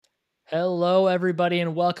Hello, everybody,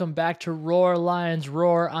 and welcome back to Roar Lions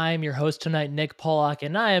Roar. I am your host tonight, Nick Pollock,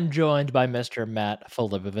 and I am joined by Mr. Matt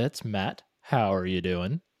Filipowitz. Matt, how are you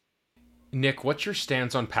doing? Nick, what's your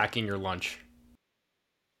stance on packing your lunch?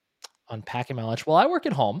 Unpacking my lunch. Well, I work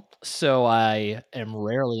at home, so I am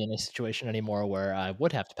rarely in a situation anymore where I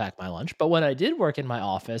would have to pack my lunch. But when I did work in my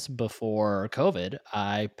office before COVID,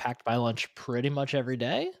 I packed my lunch pretty much every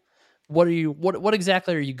day. What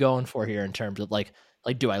exactly are you going for here in terms of like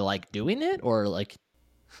do I like doing it or like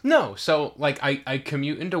No, so I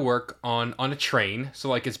commute into work on a train, so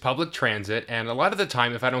like it's public transit, and a lot of the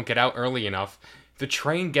time if I don't get out early enough, the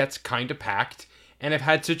train gets kind of packed, and I've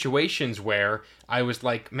had situations where I was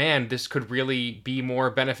like, man, this could really be more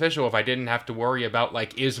beneficial if I didn't have to worry about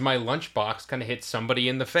like is my lunchbox gonna hit somebody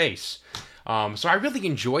in the face. So I really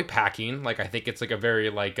enjoy packing. Like I think it's like a very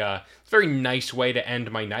nice way to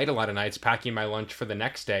end my night. A lot of nights packing my lunch for the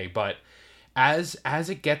next day, but as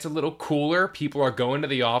it gets a little cooler, people are going to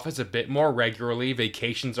the office a bit more regularly.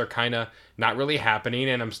 Vacations are kind of not really happening,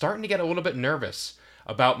 and I'm starting to get a little bit nervous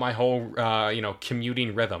about my whole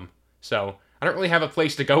commuting rhythm. So I don't really have a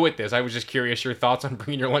place to go with this. I was just curious your thoughts on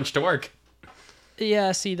bringing your lunch to work.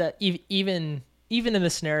 Yeah, see that even in the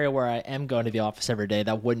scenario where I am going to the office every day,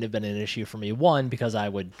 that wouldn't have been an issue for me. One, because I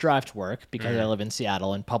would drive to work because I live in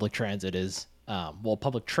Seattle and public transit is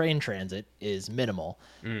public train transit is minimal.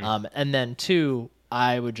 And then two,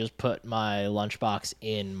 I would just put my lunchbox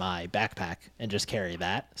in my backpack and just carry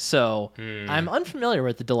that. So I'm unfamiliar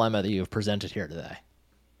with the dilemma that you have presented here today.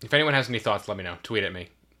 If anyone has any thoughts, let me know. Tweet at me.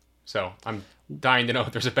 So I'm dying to know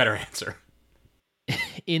if there's a better answer.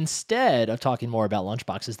 Instead of talking more about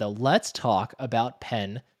lunchboxes, though, let's talk about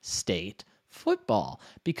Penn State football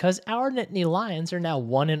because our Nittany Lions are now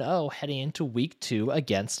 1-0 heading into week 2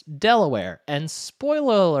 against Delaware. And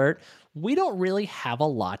spoiler alert, we don't really have a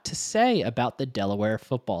lot to say about the Delaware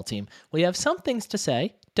football team. We have some things to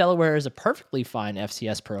say. Delaware is a perfectly fine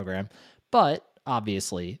FCS program, but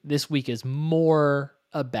obviously this week is more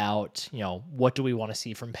about, what do we want to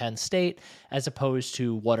see from Penn State as opposed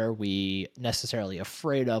to what are we necessarily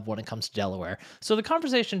afraid of when it comes to Delaware. So the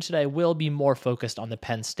conversation today will be more focused on the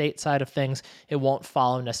Penn State side of things. It won't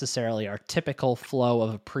follow necessarily our typical flow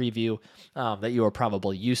of a preview that you are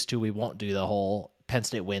probably used to. We won't do the whole Penn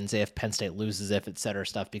State wins if, Penn State loses if, et cetera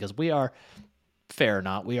stuff because we are fair or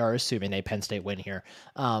not, we are assuming a Penn State win here.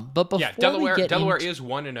 But before Delaware is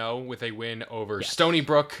 1-0 with a win over Stony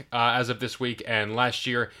Brook as of this week, and last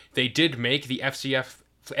year they did make the FCS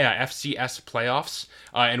playoffs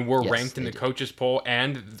and were ranked in the coaches poll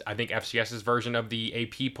and I think FCS's version of the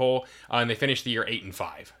AP poll, and they finished the year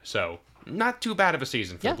 8-5. So not too bad of a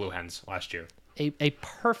season for the Blue Hens last year. A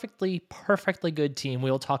perfectly good team.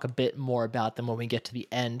 We'll talk a bit more about them when we get to the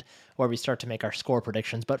end where we start to make our score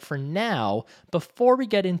predictions. But for now, before we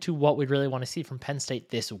get into what we really want to see from Penn State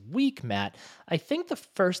this week, Matt, I think the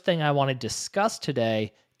first thing I want to discuss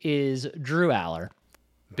today is Drew Aller.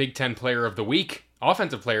 Big Ten Player of the Week,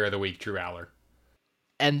 Offensive Player of the Week, Drew Aller.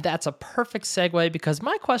 And that's a perfect segue because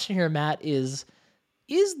my question here, Matt, is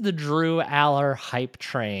the Drew Aller hype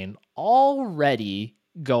train already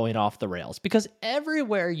going off the rails? Because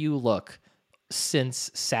everywhere you look since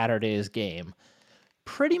Saturday's game,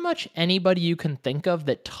 pretty much anybody you can think of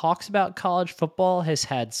that talks about college football has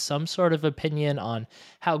had some sort of opinion on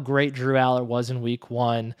how great Drew Aller was in week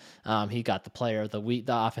 1. He got the player of the week,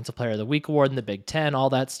 the offensive player of the week award in the Big Ten, all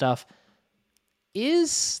that stuff.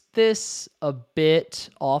 Is this a bit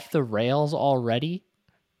off the rails already?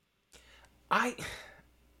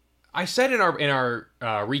 I said in our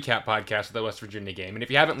recap podcast of the West Virginia game, and if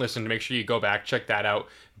you haven't listened, make sure you go back, check that out.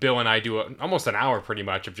 Bill and I do almost an hour pretty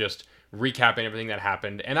much of just recapping everything that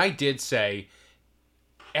happened. And I did say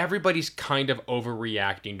everybody's kind of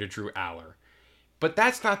overreacting to Drew Aller. But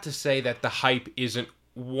that's not to say that the hype isn't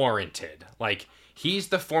warranted. Like, he's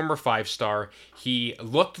the former 5-star. He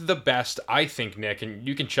looked the best, I think, Nick, and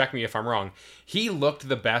you can check me if I'm wrong. He looked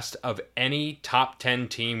the best of any top 10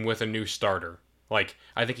 team with a new starter. Like,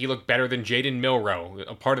 I think he looked better than Jaden Milroe.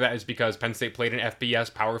 A part of that is because Penn State played an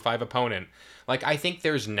FBS Power 5 opponent. Like, I think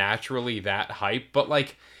there's naturally that hype, but,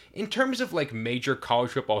 like, in terms of, like, major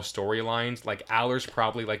college football storylines, like, Aller's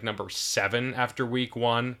probably, like, number 7 after week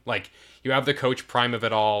 1. Like, you have the coach prime of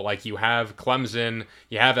it all. Like, you have Clemson,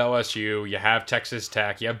 you have LSU, you have Texas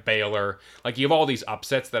Tech, you have Baylor. Like, you have all these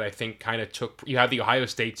upsets that I think kind of took... You have the Ohio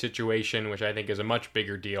State situation, which I think is a much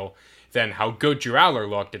bigger deal than how good Drew Aller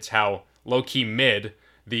looked. It's how low-key mid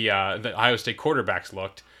the Ohio State quarterbacks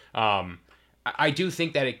looked. I do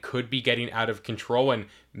think that it could be getting out of control, and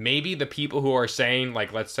maybe the people who are saying,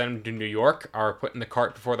 like, let's send him to New York are putting the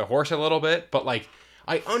cart before the horse a little bit, but, like,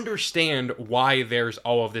 I understand why there's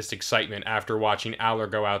all of this excitement after watching Aller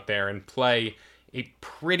go out there and play a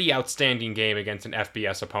pretty outstanding game against an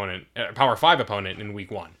FBS opponent, Power 5 opponent in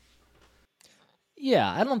week 1.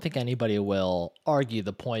 Yeah, I don't think anybody will argue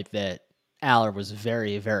the point that Aller was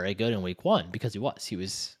very, very good in week 1 because he was. He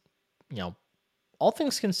was, all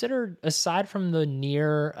things considered, aside from the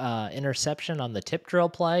near interception on the tip drill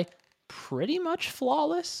play, pretty much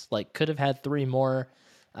flawless. Like, could have had three more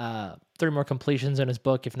completions in his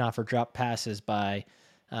book if not for drop passes by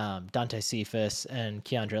Dante Cephas and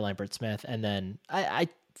Keandre Lambert-Smith, and then I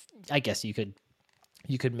guess you could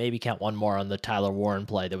maybe count one more on the Tyler Warren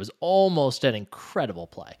play. That was almost an incredible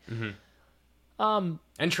play. Mm-hmm.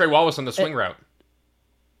 And Trey Wallace on the swing route.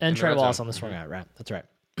 And Trey Wallace on the swing route, right? That's right.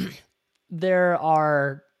 There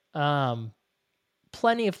are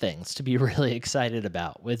plenty of things to be really excited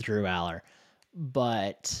about with Drew Aller,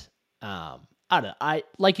 but I don't know.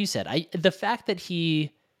 Like you said, the fact that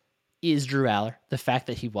he is Drew Aller, the fact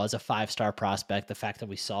that he was a 5-star prospect, the fact that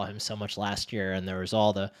we saw him so much last year, and there was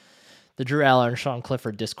all the Drew Aller and Sean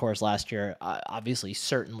Clifford discourse last year, obviously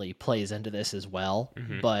certainly plays into this as well.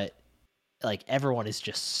 Mm-hmm. But like everyone is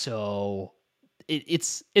just so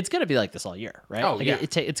it's going to be like this all year, right? Oh, like yeah.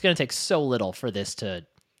 It's going to take so little for this to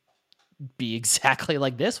be exactly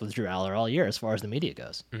like this with Drew Aller all year as far as the media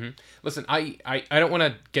goes. Mm-hmm. Listen, I don't want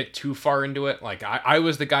to get too far into it. Like I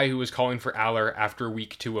was the guy who was calling for Aller after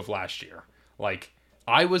week 2 of last year. Like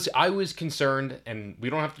I was concerned, and we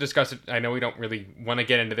don't have to discuss it. I know we don't really want to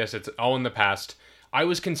get into this. It's all in the past. I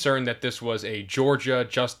was concerned that this was a Georgia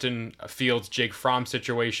Justin Fields Jake Fromm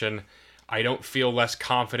situation. I don't feel less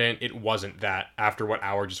confident it wasn't that after what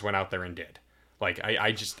Aller just went out there and did. Like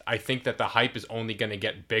I think that the hype is only going to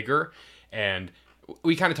get bigger, and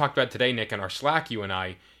we kind of talked about today, Nick, in our Slack, you and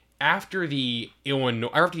I. After the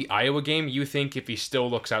Iowa game, you think if he still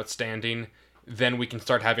looks outstanding, then we can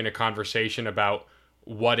start having a conversation about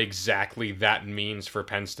what exactly that means for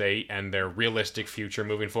Penn State and their realistic future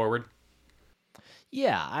moving forward?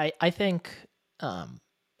 Yeah, I think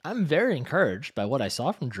I'm very encouraged by what I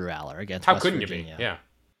saw from Drew Aller against How West couldn't Virginia. you be? Yeah.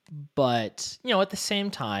 But, at the same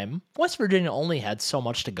time, West Virginia only had so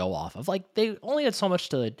much to go off of. Like, they only had so much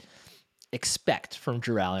to expect from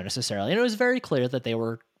Drew Aller necessarily. And it was very clear that they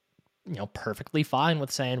were, perfectly fine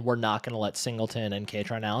with saying, we're not going to let Singleton and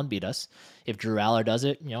Katron Allen beat us. If Drew Aller does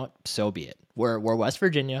it, so be it. We're West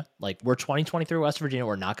Virginia. Like, we're 2023 West Virginia.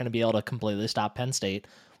 We're not going to be able to completely stop Penn State.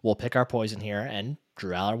 We'll pick our poison here. And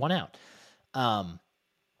Drew Aller won out. I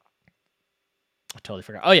totally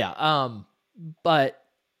forgot. Oh, yeah. But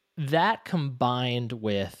that combined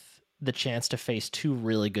with the chance to face two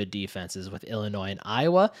really good defenses with Illinois and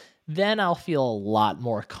Iowa, then I'll feel a lot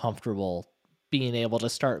more comfortable being able to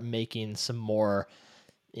start making some more,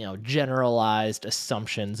 generalized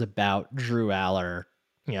assumptions about Drew Aller,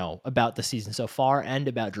 about the season so far and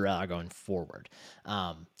about Drew Aller going forward.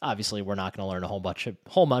 Obviously, we're not going to learn a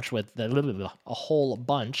whole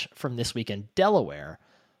bunch from this week in Delaware,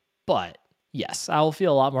 but yes, I will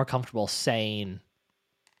feel a lot more comfortable saying,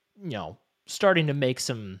 starting to make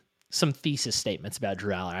some thesis statements about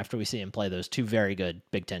Drew Aller after we see him play those two very good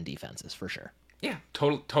Big Ten defenses for sure. Yeah,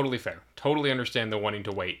 totally fair. Totally understand the wanting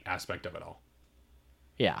to wait aspect of it all.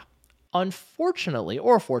 Yeah. Unfortunately,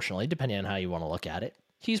 or fortunately, depending on how you want to look at it,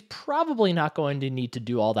 he's probably not going to need to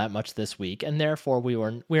do all that much this week, and therefore we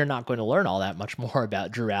are not going to learn all that much more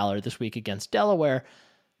about Drew Aller this week against Delaware,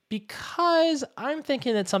 because I'm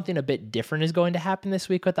thinking that something a bit different is going to happen this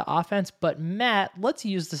week with the offense. But Matt, let's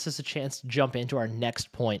use this as a chance to jump into our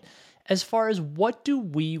next point as far as what do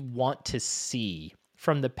we want to see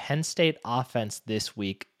from the Penn State offense this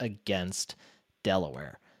week against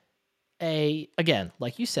Delaware. Again,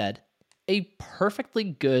 like you said, a perfectly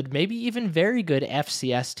good, maybe even very good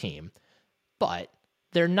FCS team, but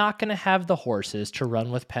they're not going to have the horses to run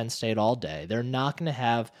with Penn State all day. They're not going to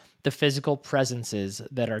have the physical presences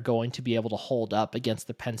that are going to be able to hold up against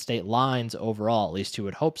the Penn State lines overall, at least you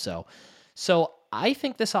would hope so. So I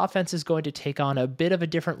think this offense is going to take on a bit of a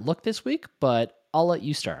different look this week, but I'll let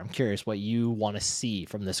you start. I'm curious what you want to see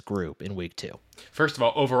from this group in week 2. First of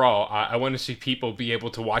all, overall, I want to see people be able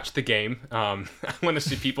to watch the game. I want to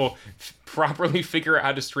see people properly figure out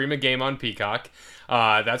how to stream a game on Peacock.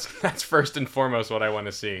 That's first and foremost what I want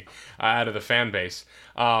to see out of the fan base.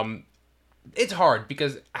 It's hard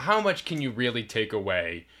because how much can you really take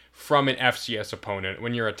away from an FCS opponent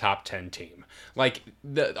when you're a top 10 team? Like,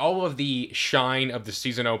 all of the shine of the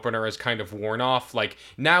season opener is kind of worn off. Like,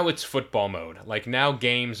 now it's football mode. Like, now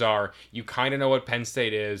games are, you kind of know what Penn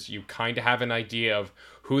State is. You kind of have an idea of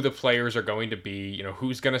who the players are going to be,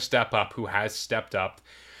 who's going to step up, who has stepped up.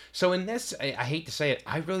 So in this, I hate to say it,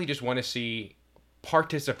 I really just want to see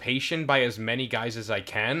participation by as many guys as I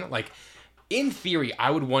can. Like, in theory,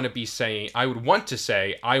 I would want to say,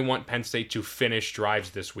 I want Penn State to finish drives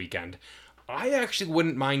this weekend. I actually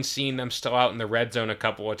wouldn't mind seeing them still out in the red zone a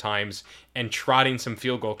couple of times and trotting some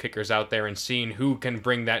field goal kickers out there and seeing who can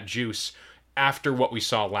bring that juice after what we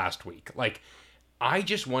saw last week. Like, I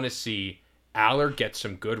just want to see Aller get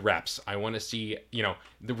some good reps. I want to see,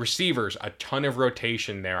 the receivers, a ton of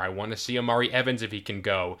rotation there. I want to see Amari Evans if he can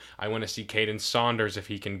go. I want to see Caden Saunders if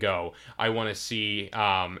he can go. I want to see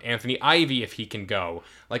Anthony Ivy if he can go.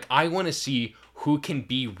 Like, I want to see who can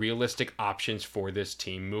be realistic options for this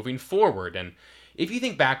team moving forward. And if you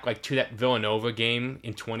think back to that Villanova game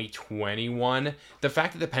in 2021, the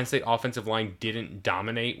fact that the Penn State offensive line didn't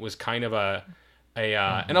dominate was kind of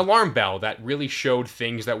an alarm bell that really showed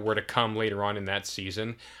things that were to come later on in that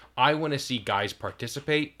season. I want to see guys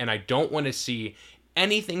participate, and I don't want to see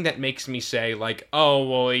anything that makes me say, oh,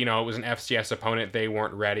 well, it was an FCS opponent, they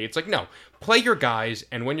weren't ready. It's no, play your guys,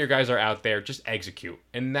 and when your guys are out there, just execute.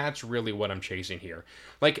 And that's really what I'm chasing here.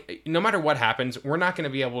 No matter what happens, we're not going to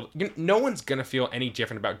be able to, no one's going to feel any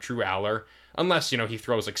different about Drew Aller, unless, he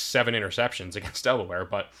throws 7 interceptions against Delaware.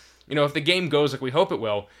 But if the game goes like we hope it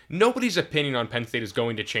will, nobody's opinion on Penn State is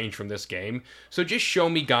going to change from this game. So just show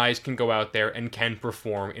me guys can go out there and can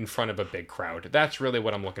perform in front of a big crowd. That's really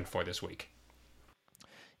what I'm looking for this week.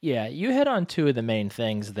 Yeah, you hit on two of the main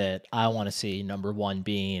things that I want to see. Number one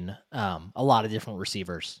being a lot of different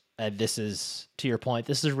receivers. This is, to your point,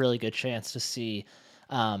 this is a really good chance to see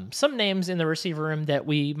some names in the receiver room that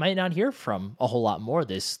we might not hear from a whole lot more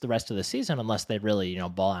the rest of the season unless they really,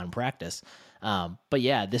 ball out in practice. But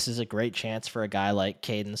yeah, this is a great chance for a guy like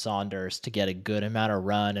Caden Saunders to get a good amount of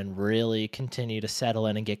run and really continue to settle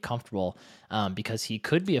in and get comfortable because he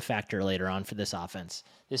could be a factor later on for this offense.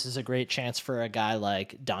 This is a great chance for a guy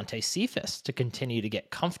like Dante Cephas to continue to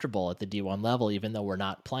get comfortable at the D1 level, even though we're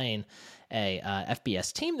not playing a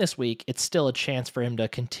FBS team this week. It's still a chance for him to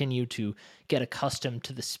continue to get accustomed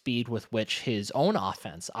to the speed with which his own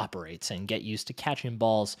offense operates and get used to catching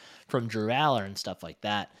balls from Drew Aller and stuff like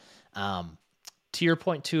that. To your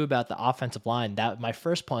point too about the offensive line, that my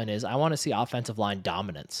first point is I want to see offensive line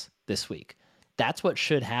dominance this week. That's what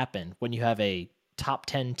should happen when you have a top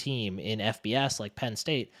 10 team in FBS like Penn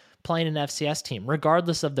State playing an FCS team,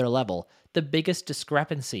 regardless of their level. The biggest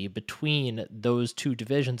discrepancy between those two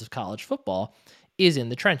divisions of college football is in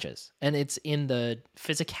the trenches, and it's in the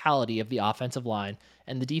physicality of the offensive line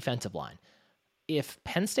and the defensive line. If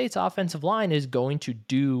Penn State's offensive line is going to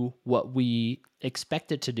do what we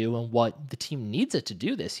expect it to do and what the team needs it to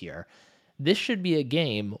do this year, this should be a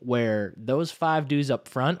game where those 5 dudes up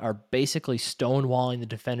front are basically stonewalling the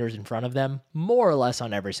defenders in front of them, more or less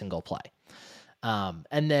on every single play.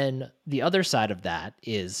 And then the other side of that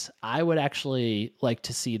is I would actually like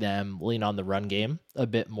to see them lean on the run game a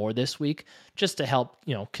bit more this week, just to help,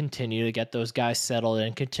 continue to get those guys settled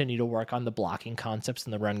and continue to work on the blocking concepts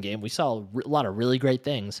in the run game. We saw a lot of really great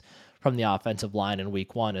things from the offensive line in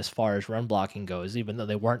week 1 as far as run blocking goes, even though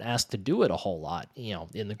they weren't asked to do it a whole lot,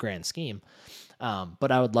 in the grand scheme.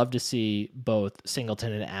 But I would love to see both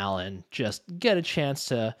Singleton and Allen just get a chance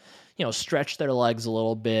to, stretch their legs a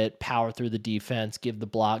little bit, power through the defense, give the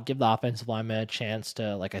offensive lineman a chance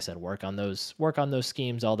to, like I said, work on those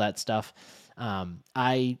schemes, all that stuff.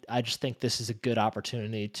 I just think this is a good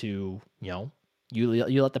opportunity to,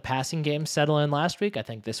 you let the passing game settle in last week. I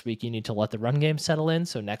think this week you need to let the run game settle in.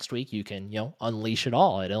 So next week you can, unleash it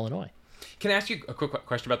all at Illinois. Can I ask you a quick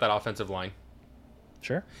question about that offensive line?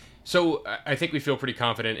 Sure. So I think we feel pretty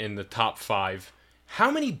confident in the top 5. How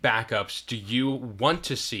many backups do you want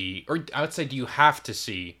to see, or I would say do you have to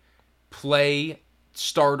see, play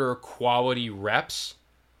starter quality reps?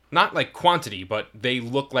 Not like quantity, but they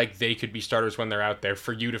look like they could be starters when they're out there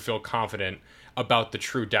for you to feel confident about the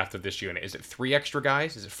true depth of this unit. Is it 3 extra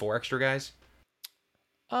guys? Is it 4 extra guys?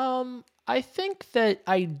 I think that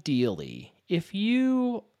ideally, if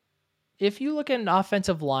you look at an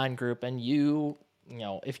offensive line group and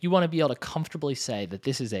if you want to be able to comfortably say that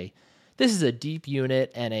this is a deep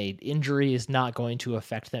unit and a injury is not going to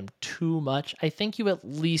affect them too much, I think you at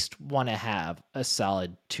least want to have a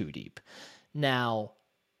solid 2 deep. Now,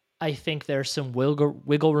 I think there's some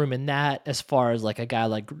wiggle room in that as far as like a guy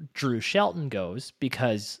like Drew Shelton goes,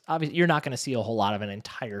 because obviously you're not going to see a whole lot of an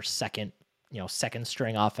entire second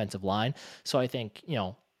string offensive line. So I think,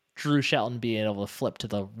 Drew Shelton being able to flip to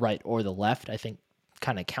the right or the left, I think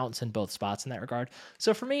kind of counts in both spots in that regard.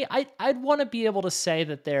 So for me, I'd want to be able to say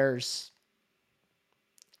that there's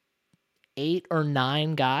 8 or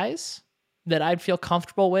 9 guys that I'd feel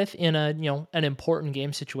comfortable with in an important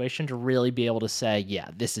game situation to really be able to say, yeah,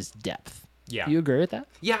 this is depth. Yeah. Do you agree with that?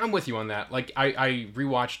 Yeah, I'm with you on that. Like, I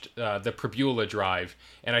rewatched the Prebula drive,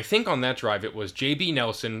 and I think on that drive it was J.B.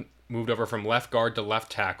 Nelson moved over from left guard to left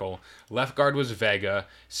tackle. Left guard was Vega.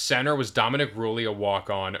 Center was Dominic Rulli, a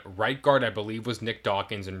walk-on. Right guard, I believe, was Nick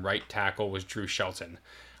Dawkins, and right tackle was Drew Shelton.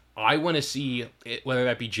 I want to see it, whether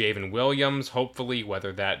that be Javen Williams, hopefully,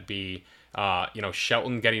 whether that be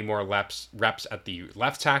Shelton getting more reps at the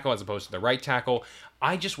left tackle as opposed to the right tackle.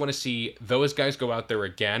 I just want to see those guys go out there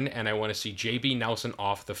again, and I want to see JB Nelson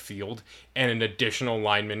off the field and an additional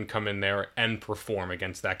lineman come in there and perform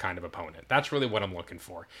against that kind of opponent. That's really what I'm looking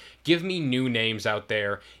for. Give me new names out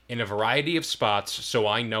there in a variety of spots so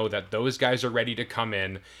I know that those guys are ready to come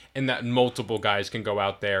in and that multiple guys can go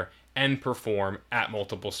out there and perform at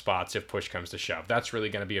multiple spots if push comes to shove. That's really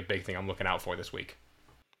going to be a big thing I'm looking out for this week.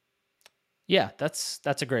 Yeah, that's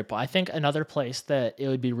a great point. I think another place that it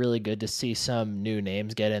would be really good to see some new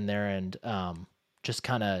names get in there and just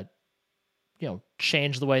kind of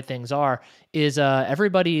change the way things are is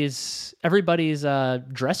everybody's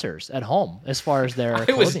dressers at home as far as their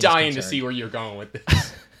I was dying to concerned. see where you're going with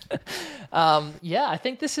this. Yeah, I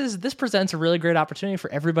think this presents a really great opportunity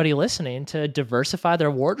for everybody listening to diversify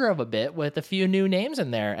their wardrobe a bit with a few new names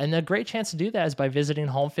in there. And a great chance to do that is by visiting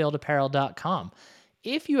homefieldapparel.com.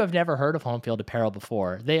 If you have never heard of Home Field Apparel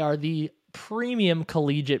before, they are the premium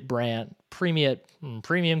collegiate brand,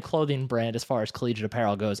 premium clothing brand as far as collegiate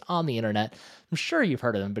apparel goes on the internet. I'm sure you've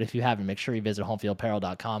heard of them, but if you haven't, make sure you visit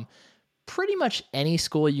homefieldapparel.com. Pretty much any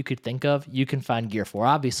school you could think of, you can find gear for.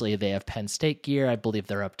 Obviously, they have Penn State gear. I believe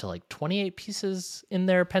they're up to like 28 pieces in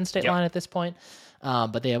their Penn State line at this point.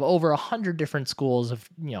 But they have over 100 different schools of,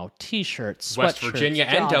 t-shirts, West sweatshirts, Virginia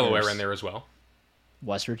and joggers. Delaware in there as well.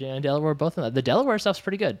 West Virginia and Delaware, both of them. The Delaware stuff's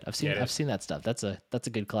pretty good. I've seen that stuff. That's a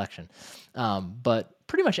good collection. But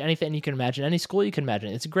pretty much anything you can imagine, any school you can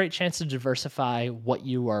imagine, it's a great chance to diversify what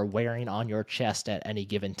you are wearing on your chest at any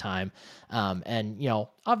given time. And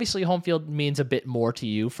obviously home field means a bit more to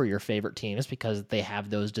you for your favorite teams because they have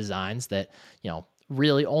those designs that,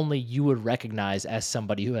 really only you would recognize as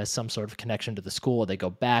somebody who has some sort of connection to the school. They go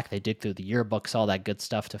back, they dig through the yearbooks, all that good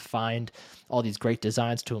stuff to find all these great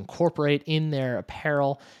designs to incorporate in their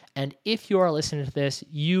apparel. And if you are listening to this,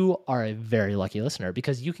 you are a very lucky listener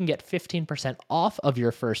because you can get 15% off of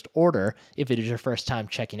your first order if it is your first time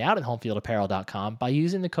checking out at homefieldapparel.com by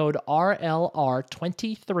using the code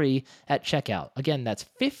RLR23 at checkout. Again, that's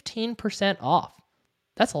 15% off.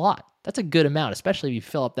 That's a lot. That's a good amount, especially if you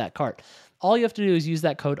fill up that cart. All you have to do is use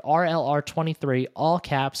that code RLR23, all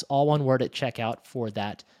caps, all one word at checkout for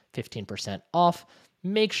that 15% off.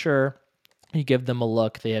 Make sure you give them a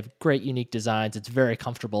look. They have great, unique designs. It's very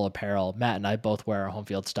comfortable apparel. Matt and I both wear our home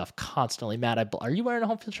field stuff constantly. Matt, are you wearing a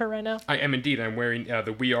home field shirt right now? I am indeed. I'm wearing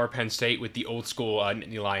the We Are Penn State with the old school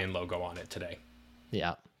Nittany Lion logo on it today.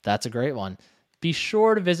 Yeah, that's a great one. Be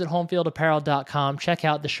sure to visit homefieldapparel.com. Check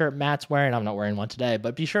out the shirt Matt's wearing. I'm not wearing one today,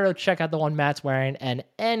 but be sure to check out the one Matt's wearing and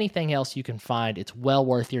anything else you can find. It's well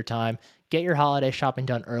worth your time. Get your holiday shopping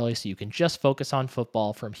done early so you can just focus on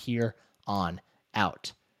football from here on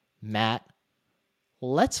out. Matt,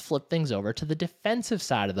 let's flip things over to the defensive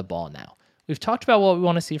side of the ball now. We've talked about what we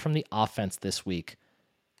want to see from the offense this week.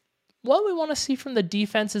 What we want to see from the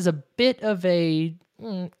defense is a bit of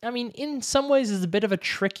in some ways is a bit of a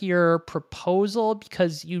trickier proposal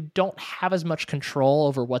because you don't have as much control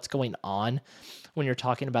over what's going on when you're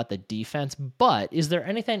talking about the defense. But is there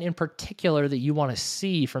anything in particular that you want to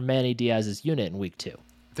see from Manny Diaz's unit in week 2?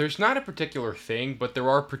 There's not a particular thing, but there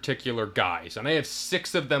are particular guys, and I have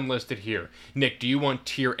 6 of them listed here. Nick, do you want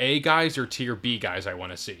tier A guys or tier B guys I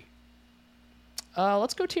want to see?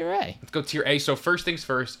 Let's go tier A. Let's go tier A. So first things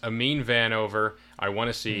first, Amin Vanover, I want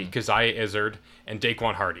to see Keziah Izzard and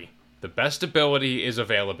Daquan Hardy. The best ability is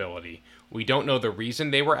availability. We don't know the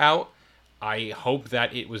reason they were out. I hope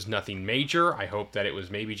that it was nothing major. I hope that it was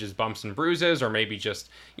maybe just bumps and bruises or maybe just,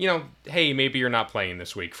 hey, maybe you're not playing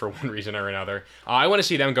this week for one reason or another. I want to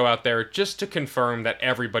see them go out there just to confirm that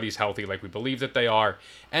everybody's healthy like we believe that they are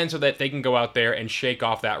and so that they can go out there and shake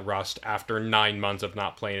off that rust after 9 months of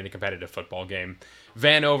not playing in a competitive football game.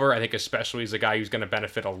 Vanover, I think especially, is a guy who's going to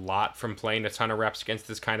benefit a lot from playing a ton of reps against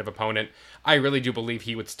this kind of opponent. I really do believe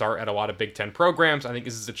he would start at a lot of Big Ten programs. I think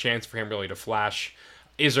this is a chance for him really to flash.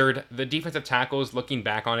 Izzard, the defensive tackles, looking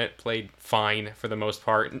back on it, played fine for the most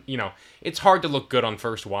part. It's hard to look good on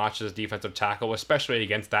first watch as a defensive tackle, especially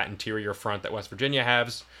against that interior front that West Virginia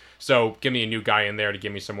has. So give me a new guy in there to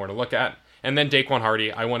give me some more to look at. And then Daquan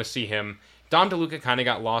Hardy, I want to see him. Dom DeLuca kind of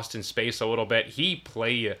got lost in space a little bit. He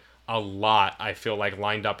played a lot, I feel like,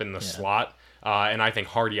 lined up in the slot, and I think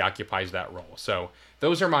Hardy occupies that role. So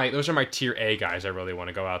those are my tier A guys I really want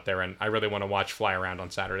to go out there, and I really want to watch fly around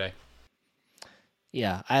on Saturday.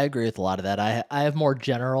 Yeah, I agree with a lot of that. I have more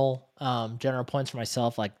general points for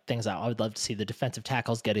myself, like things I would love to see the defensive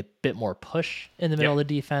tackles get a bit more push in the middle Yep. of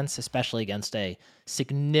the defense, especially against a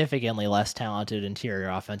significantly less talented interior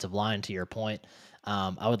offensive line. To your point,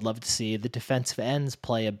 I would love to see the defensive ends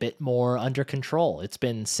play a bit more under control. It's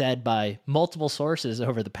been said by multiple sources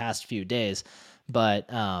over the past few days, but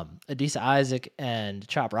Adisa Isaac and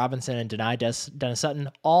Chop Robinson and Dennis Sutton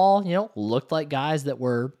all looked like guys that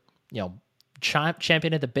were you know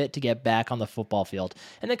champion at the bit to get back on the football field.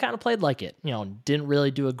 And they kind of played like it. Didn't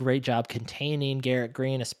really do a great job containing Garrett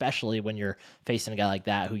Green, especially when you're facing a guy like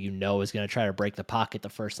that who is going to try to break the pocket the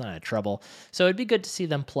first sign of trouble. So it'd be good to see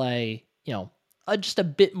them play, just a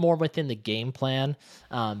bit more within the game plan.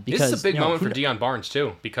 This is a Because, big moment for Deion Barnes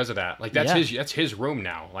too, because of that. Like yeah, that's his room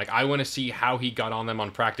now. Like I want to see how he got on them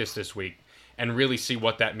on practice this week and really see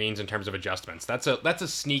what that means in terms of adjustments. That's a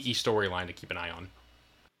sneaky storyline to keep an eye on.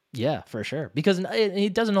 yeah, for sure. Because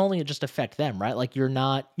it doesn't only just affect them, right? Like you're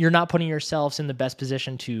not putting yourselves in the best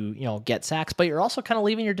position to get sacks, but you're also kind of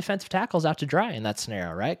leaving your defensive tackles out to dry in that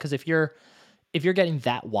scenario, right? Because if you're getting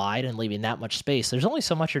that wide and leaving that much space, there's only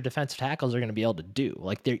so much your defensive tackles are going to be able to do.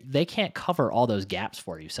 Like they can't cover all those gaps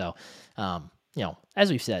for you. So, as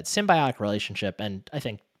we've said, symbiotic relationship, and I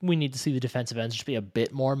think we need to see the defensive ends just be a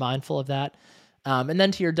bit more mindful of that. And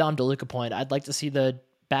then to your Dom DeLuca point, I'd like to see the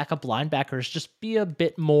backup linebackers just be a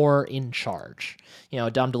bit more in charge.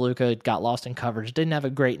 Dom DeLuca got lost in coverage, didn't have a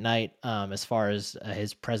great night as far as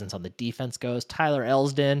his presence on the defense goes. Tyler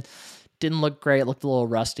Elsdon didn't look great, looked a little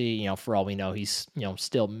rusty. For all we know, he's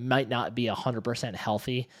still might not be 100%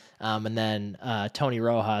 healthy. And then Tony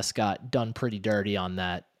Rojas got done pretty dirty on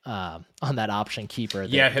that option keeper.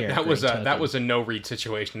 That was a no read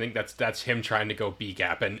situation. I think that's him trying to go B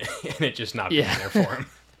gap and it just not being there for him.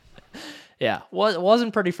 Yeah, well, it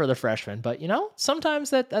wasn't pretty for the freshman, but sometimes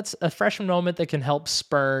that's a freshman moment that can help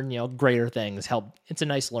spurn greater things. It's a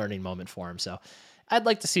nice learning moment for him. So I'd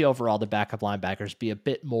like to see overall the backup linebackers be a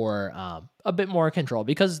bit more in control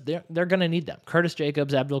because they're going to need them. Curtis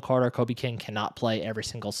Jacobs, Abdul Carter, Kobe King cannot play every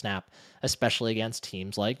single snap, especially against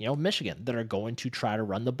teams like Michigan that are going to try to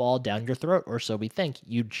run the ball down your throat, or so we think.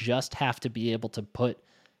 You just have to be able to put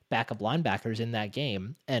backup linebackers in that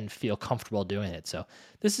game and feel comfortable doing it. So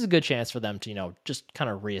this is a good chance for them to, just kind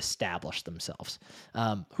of reestablish themselves.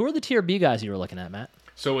 Who are the tier B guys you were looking at, Matt?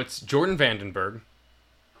 So it's Jordan Vandenberg,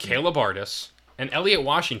 Caleb Artis, and Elliott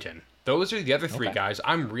Washington. Those are the other three guys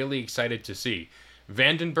I'm really excited to see.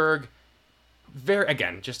 Vandenberg,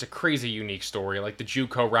 just a crazy unique story. Like the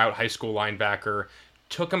JUCO route, high school linebacker,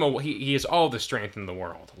 took him away. He has all the strength in the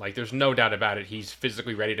world. Like, there's no doubt about it. He's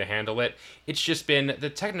physically ready to handle it. It's just been the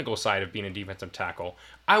technical side of being a defensive tackle.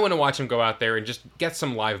 I want to watch him go out there and just get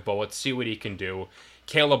some live bullets, see what he can do.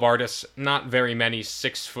 Caleb Artis, not very many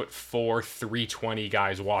 6'4", 320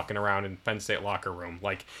 guys walking around in Penn State locker room.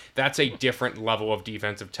 Like, that's a different level of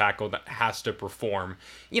defensive tackle that has to perform.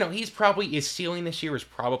 His ceiling this year is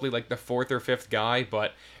probably like the fourth or fifth guy,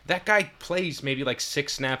 but that guy plays maybe like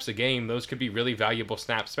 6 snaps a game. Those could be really valuable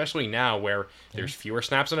snaps, especially now where there's fewer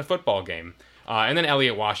snaps in a football game. And then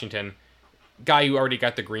Elliott Washington, guy who already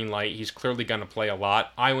got the green light. He's clearly going to play a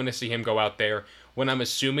lot. I want to see him go out there when I'm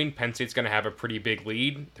assuming Penn State's going to have a pretty big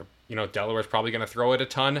lead. Delaware's probably going to throw it a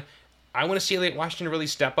ton. I want to see Elliott Washington really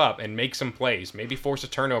step up and make some plays, maybe force a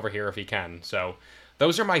turnover here if he can. So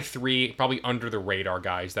those are my 3 probably under the radar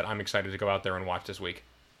guys that I'm excited to go out there and watch this week.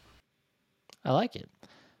 I like it.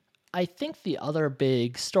 I think the other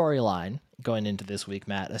big storyline going into this week,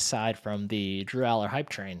 Matt, aside from the Drew Aller hype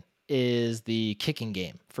train, is the kicking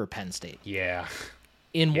game for Penn State. Yeah.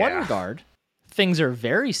 In one regard, things are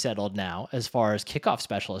very settled now as far as kickoff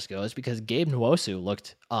specialist goes because Gabe Nwosu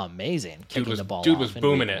looked amazing kicking the ball. Dude was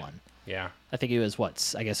booming it. Yeah. I think he was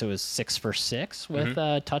 6 for 6 with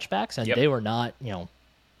touchbacks, and they were not,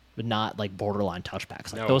 not like borderline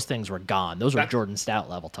touchbacks. Like those things were gone. Those were Jordan Stout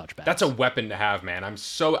level touchbacks. That's a weapon to have, man. I'm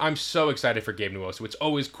so excited for Gabe Nwosu. It's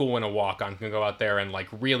always cool when a walk-on can go out there and like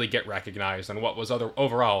really get recognized on what was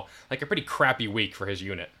overall like a pretty crappy week for his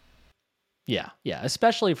unit. Yeah,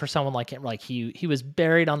 especially for someone like him. Like he was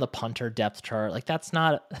buried on the punter depth chart. Like that's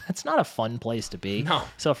not a fun place to be. No.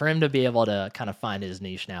 So for him to be able to kind of find his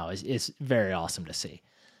niche now is very awesome to see.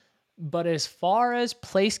 But as far as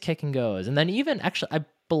place kicking goes, and then even actually, I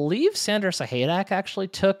believe Sandor Sahadak actually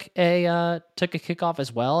took a kickoff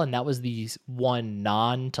as well, and that was the one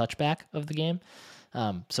non-touchback of the game.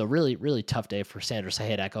 So really, really tough day for Sandor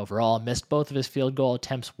Sahadak overall. Missed both of his field goal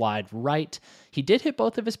attempts wide right. He did hit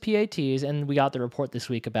both of his PATs, and we got the report this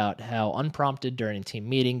week about how unprompted during a team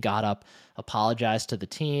meeting, got up, apologized to the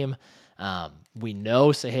team. We know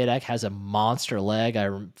Sahadak has a monster leg.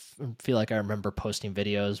 Feel like I remember posting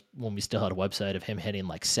videos when we still had a website of him hitting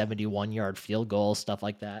like 71-yard field goals, stuff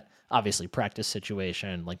like that. Obviously, practice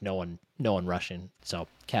situation, like no one rushing. So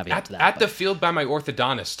caveat to that. At the field by my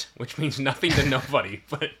orthodontist, which means nothing to nobody,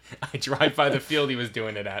 but I drive by the field he was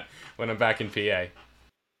doing it at when I'm back in PA.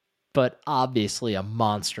 But obviously a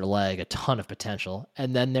monster leg, a ton of potential.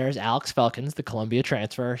 And then there's Alex Felkins, the Columbia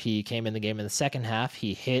transfer. He came in the game in the second half.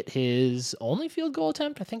 He hit his only field goal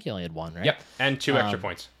attempt. I think he only had one, right? Yep, and 2 extra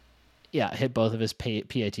points. Yeah, hit both of his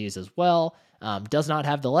PATs as well. Does not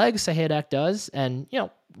have the legs Sahadak does, and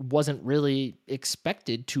wasn't really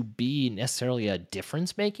expected to be necessarily a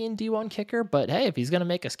difference-making D1 kicker. But hey, if he's going to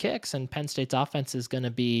make us kicks, and Penn State's offense is going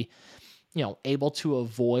to be able to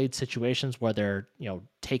avoid situations where they're,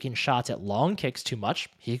 taking shots at long kicks too much,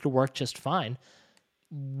 he could work just fine.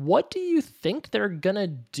 What do you think they're going to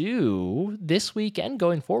do this weekend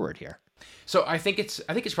going forward here? So I think it's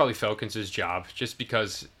probably Felkins' job, just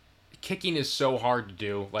because kicking is so hard to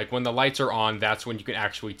do. Like when the lights are on, that's when you can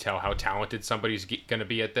actually tell how talented somebody's going to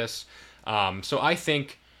be at this. So I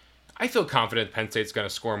feel confident Penn State's going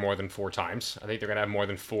to score more than 4 times. I think they're going to have more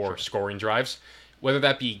than 4 scoring drives, whether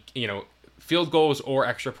that be, field goals or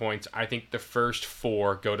extra points. I think the first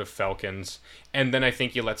 4 go to Felkins, and then I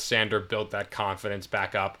think you let Sander build that confidence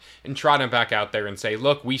back up and trot him back out there and say,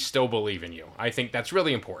 look, we still believe in you. I think that's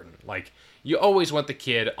really important. Like, you always want the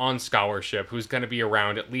kid on scholarship who's going to be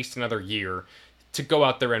around at least another year to go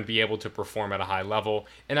out there and be able to perform at a high level,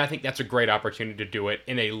 and I think that's a great opportunity to do it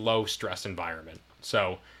in a low-stress environment.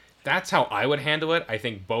 So that's how I would handle it. I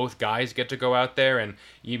think both guys get to go out there, and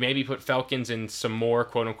you maybe put Felkins in some more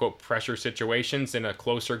quote-unquote pressure situations in a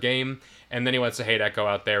closer game, and then he lets Sahadak go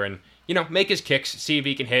out there and, make his kicks, see if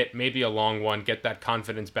he can hit maybe a long one, get that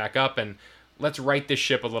confidence back up, and let's right this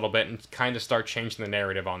ship a little bit and kind of start changing the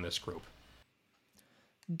narrative on this group.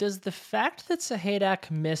 Does the fact that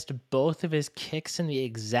Sahadak missed both of his kicks in the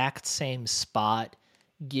exact same spot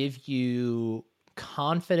give you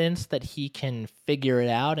confidence that he can figure it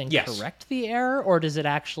out and correct the error, or does it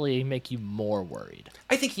actually make you more worried?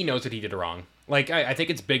 I think he knows that he did it wrong. Like, I think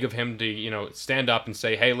it's big of him to, stand up and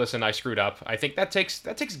say, hey, listen, I screwed up. I think that takes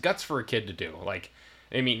guts for a kid to do. Like,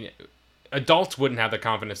 I mean, adults wouldn't have the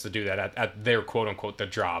confidence to do that at their quote-unquote the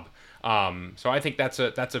job. So I think that's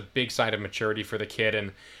a big sign of maturity for the kid,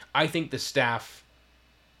 and I think the staff,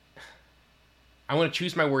 I want to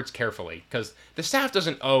choose my words carefully, because the staff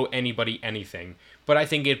doesn't owe anybody anything, but I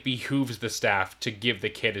think it behooves the staff to give the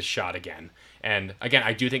kid a shot again. And again,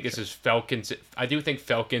 I do think this is Felkins. I do think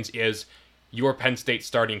Felkins is your Penn State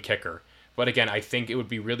starting kicker. But again, I think it would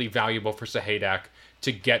be really valuable for Sahadak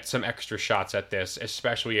to get some extra shots at this,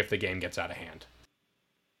 especially if the game gets out of hand.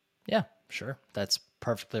 Yeah, sure. That's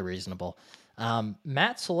perfectly reasonable.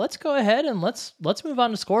 Matt, so let's go ahead and let's move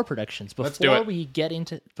on to score predictions. Before we get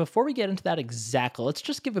into that exactly, let's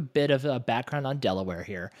just give a bit of a background on Delaware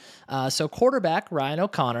here. So quarterback Ryan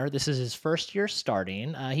O'Connor, this is his first year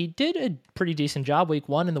starting. He did a pretty decent job week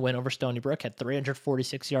 1 in the win over Stony Brook, had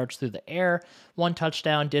 346 yards through the air, 1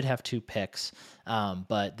 touchdown, did have 2 picks.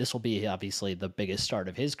 But this will be obviously the biggest start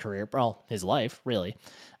of his career, well, his life, really.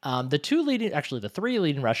 The 3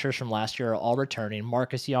 leading rushers from last year are all returning.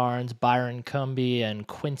 Marcus Yarns, Byron Cumbie, and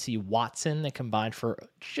Quincy Watson. They combined for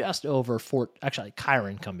just over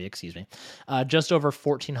Kyron Cumbie, just over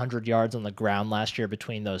 1,400 yards on the ground last year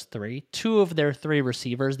between those 3. 2 of their 3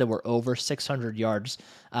 receivers that were over 600 yards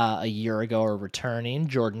a year ago are returning,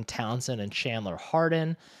 Jordan Townsend and Chandler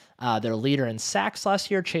Harden. Their leader in sacks last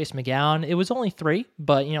year, Chase McGowan, it was only 3,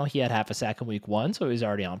 but he had half a sack in week 1, so he was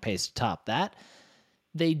already on pace to top that.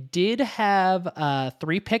 They did have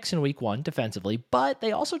 3 picks in week 1 defensively, but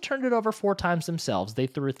they also turned it over 4 times themselves. They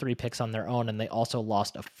threw 3 picks on their own, and they also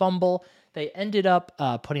lost a fumble. They ended up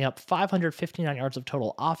putting up 559 yards of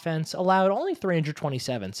total offense, allowed only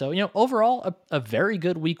 327. So, overall, a very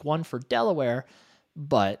good week 1 for Delaware,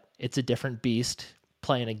 but it's a different beast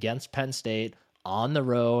playing against Penn State on the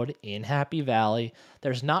road in Happy Valley.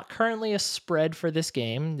 There's not currently a spread for this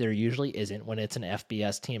game. There usually isn't when it's an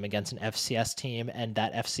FBS team against an FCS team, and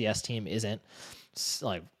that FCS team isn't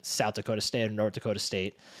like South Dakota State or North Dakota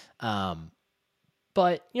State.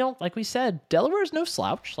 But, like we said, Delaware is no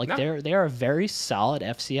slouch. They are a very solid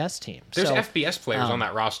FCS team. There's FBS players on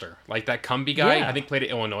that roster. Like that Cumbie guy, I think played at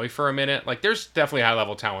Illinois for a minute. Like there's definitely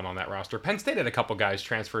high-level talent on that roster. Penn State had a couple guys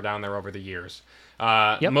transfer down there over the years.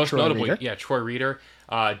 Most Troy notably, Reader. Troy Reader.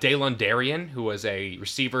 Daylon Darien, who was a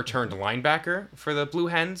receiver turned linebacker for the Blue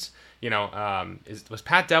Hens. Was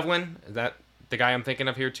Pat Devlin, is that the guy I'm thinking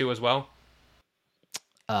of here too as well?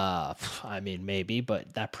 I mean, maybe,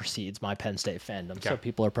 but that precedes my Penn State fandom. Okay. So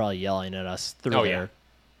people are probably yelling at us through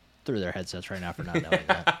their headsets right now for not knowing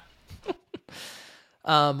that.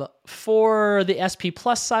 For the SP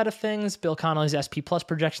Plus side of things, Bill Connolly's SP Plus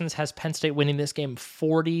projections has Penn State winning this game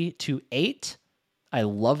 40-8. I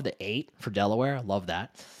love the 8 for Delaware. I love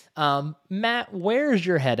that. Matt, where's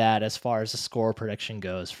your head at as far as the score prediction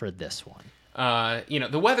goes for this one?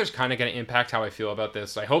 The weather's kind of going to impact how I feel about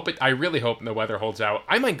this. I really hope the weather holds out.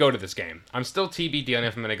 I might go to this game. I'm still TBD on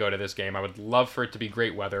if I'm going to go to this game. I would love for it to be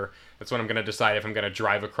great weather. That's when I'm going to decide if I'm going to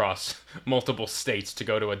drive across multiple states to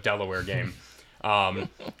go to a Delaware game.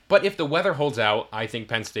 But if the weather holds out, I think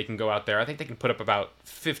Penn State can go out there. I think they can put up about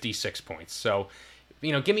 56 points. So,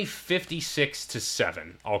 give me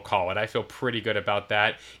 56-7, I'll call it. I feel pretty good about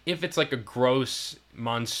that. If it's like a gross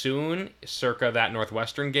monsoon, circa that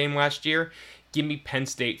Northwestern game last year, give me Penn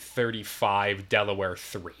State 35, Delaware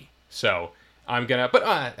 3. So I'm gonna, but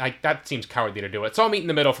that seems cowardly to do it. So I'll meet in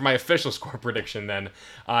the middle for my official score prediction then,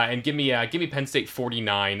 and give me Penn State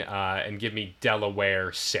 49, and give me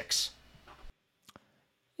Delaware 6.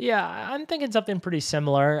 Yeah, I'm thinking something pretty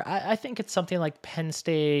similar. I think it's something like Penn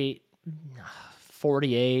State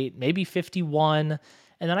 48, maybe 51,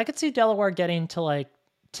 and then I could see Delaware getting to like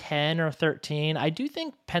 10 or 13. I do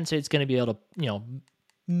think Penn State's going to be able to,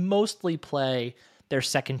 mostly play their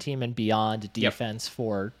second team and beyond defense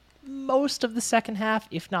for most of the second half,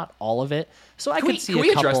 if not all of it. So I could see. Can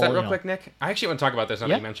we address that real quick, Nick? I actually want to talk about this now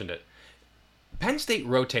that you mentioned it. Penn State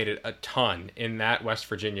rotated a ton in that West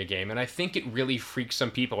Virginia game, and I think it really freaked some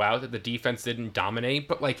people out that the defense didn't dominate,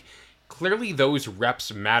 but clearly those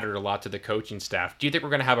reps mattered a lot to the coaching staff. Do you think we're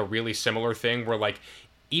going to have a really similar thing where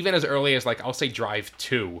even as early as I'll say drive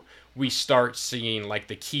 2, we start seeing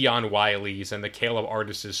the Keon Wileys and the Caleb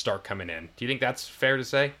Artises start coming in? Do you think that's fair to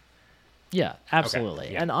say? Yeah, absolutely.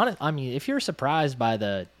 Okay, yeah. And if you're surprised by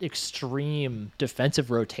the extreme defensive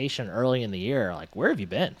rotation early in the year, where have you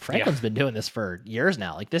been? Franklin's been doing this for years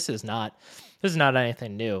now. This is not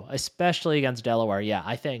anything new, especially against Delaware. Yeah,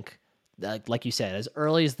 I think, like you said, as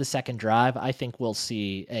early as the second drive, I think we'll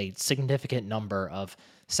see a significant number of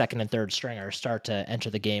second and third stringers start to enter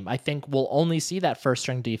the game. I think we'll only see that first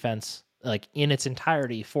string defense in its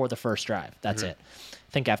entirety for the first drive. That's it.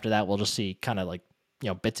 I think after that, we'll just see kind of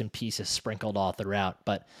bits and pieces sprinkled all throughout.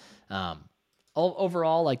 But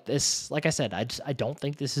overall, like I said, I don't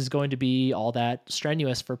think this is going to be all that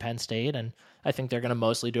strenuous for Penn State, and I think they're going to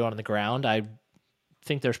mostly do it on the ground. I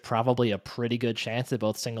think there's probably a pretty good chance that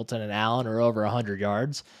both Singleton and Allen are over 100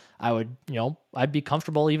 yards. I'd be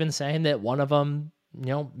comfortable even saying that one of them,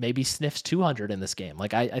 maybe sniffs 200 in this game.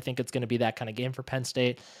 I think it's going to be that kind of game for Penn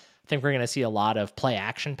State. I think we're going to see a lot of play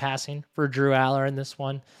action passing for Drew Aller in this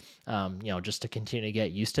one. Just to continue to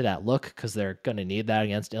get used to that look, because they're going to need that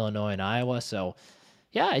against Illinois and Iowa. So,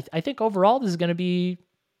 yeah, I think overall this is going to be,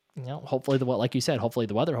 hopefully like you said, hopefully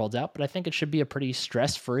the weather holds out. But I think it should be a pretty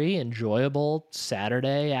stress-free, enjoyable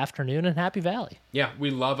Saturday afternoon in Happy Valley. Yeah, we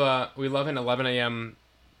love an 11 a.m.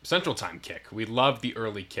 Central Time kick. We love the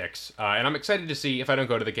early kicks, and I'm excited to see, if I don't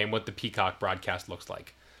go to the game, what the Peacock broadcast looks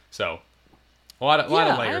like. So, a lot of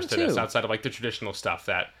layers to this outside of the traditional stuff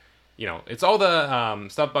that. It's all the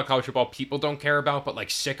stuff about college football people don't care about, but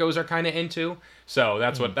sickos are kind of into. So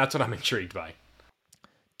that's what I'm intrigued by.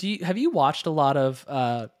 Have you watched a lot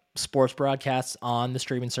of sports broadcasts on the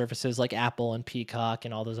streaming services like Apple and Peacock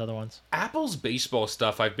and all those other ones? Apple's baseball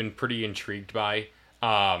stuff I've been pretty intrigued by.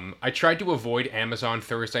 I tried to avoid Amazon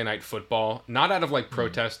Thursday Night Football, not out of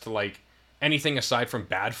protest to anything aside from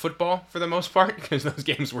bad football for the most part, because those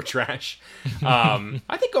games were trash.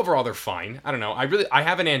 I think overall they're fine. I don't know. I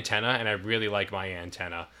have an antenna, and I really like my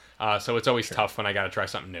antenna. So it's always tough when I got to try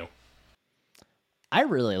something new. I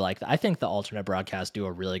really like that. I think the alternate broadcasts do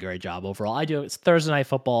a really great job overall. It's Thursday Night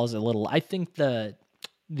Football is a little. I think the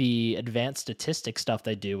advanced statistics stuff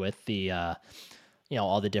they do with the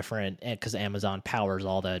all the different, because Amazon powers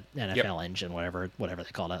all the NFL engine, whatever they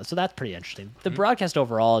call it. So that's pretty interesting. The broadcast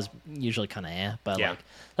overall is usually kind of but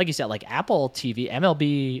like you said, Apple TV,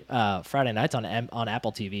 MLB Friday nights on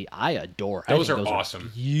Apple TV, I adore. Those are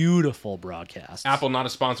awesome. Beautiful broadcasts. Apple not a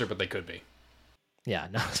sponsor, but they could be. Yeah,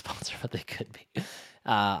 not a sponsor, but they could be.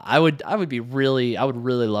 I would really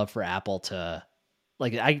love for Apple to.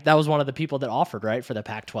 That was one of the people that offered, right, for the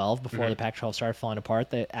Pac-12 before the Pac-12 started falling apart,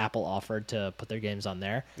 that Apple offered to put their games on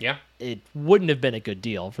there. Yeah. It wouldn't have been a good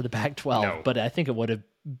deal for the Pac-12, but I think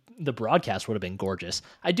the broadcast would have been gorgeous.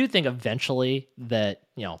 I do think eventually that,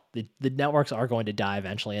 the networks are going to die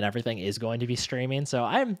eventually and everything is going to be streaming. So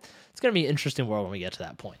it's going to be an interesting world when we get to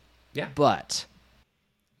that point. Yeah. But,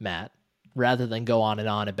 Matt, rather than go on and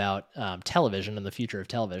on about television and the future of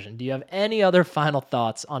television, do you have any other final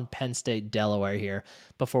thoughts on Penn State, Delaware here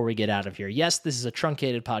before we get out of here? Yes, this is a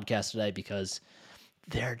truncated podcast today because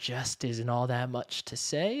there just isn't all that much to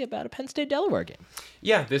say about a Penn State, Delaware game.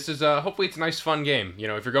 Yeah, this is hopefully it's a nice, fun game. You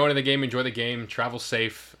know, if you're going to the game, enjoy the game, travel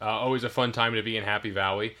safe. Always a fun time to be in Happy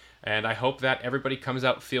Valley. And I hope that everybody comes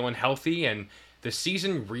out feeling healthy, and the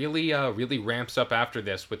season really ramps up after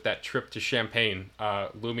this with that trip to Champaign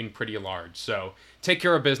looming pretty large. So take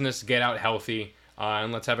care of business, get out healthy,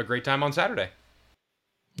 and let's have a great time on Saturday.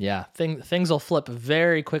 Yeah, things will flip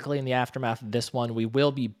very quickly in the aftermath of this one. We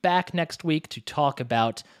will be back next week to talk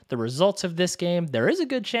about the results of this game. There is a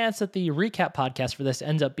good chance that the recap podcast for this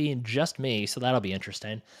ends up being just me, so that'll be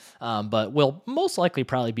interesting. But we'll most likely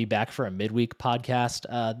probably be back for a midweek podcast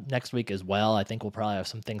next week as well. I think we'll probably have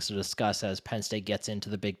some things to discuss as Penn State gets into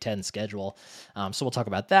the Big Ten schedule. So we'll talk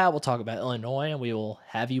about that. We'll talk about Illinois, and we will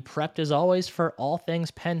have you prepped as always for all things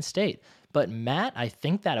Penn State. But Matt, I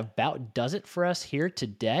think that about does it for us here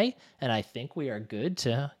today, and I think we are good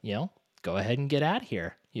to, go ahead and get out of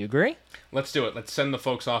here. You agree? Let's do it. Let's send the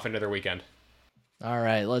folks off into their weekend. All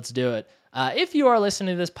right, let's do it. If you are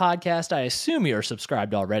listening to this podcast, I assume you're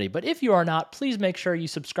subscribed already, but if you are not, please make sure you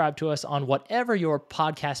subscribe to us on whatever your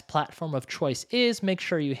podcast platform of choice is. Make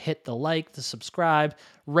sure you hit the like, the subscribe,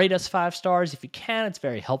 rate us 5 stars if you can. It's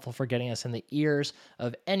very helpful for getting us in the ears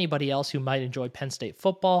of anybody else who might enjoy Penn State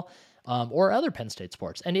football. Or other Penn State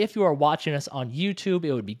sports. And if you are watching us on YouTube,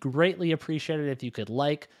 it would be greatly appreciated if you could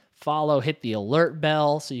like, follow, hit the alert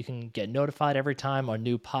bell so you can get notified every time a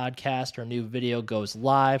new podcast or new video goes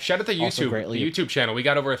live. Shout out to YouTube, the YouTube channel. We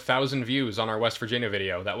got over 1,000 views on our West Virginia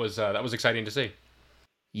video. That was exciting to see.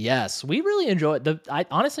 Yes, we really enjoy it.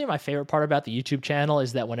 Honestly, my favorite part about the YouTube channel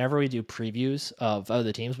is that whenever we do previews of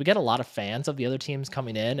other teams, we get a lot of fans of the other teams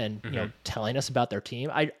coming in and telling us about their team.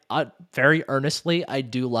 I very earnestly, I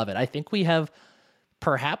do love it. I think we have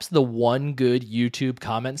perhaps the one good YouTube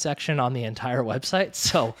comment section on the entire website,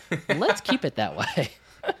 so let's keep it that way.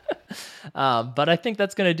 But I think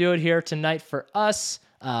that's going to do it here tonight for us.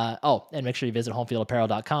 And make sure you visit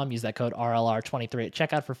homefieldapparel.com. Use that code RLR23 at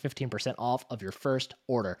checkout for 15% off of your first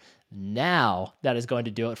order. Now, that is going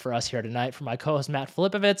to do it for us here tonight. For my co-host, Matt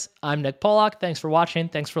Filipovitz, I'm Nick Polak. Thanks for watching.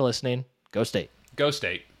 Thanks for listening. Go State. Go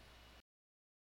State.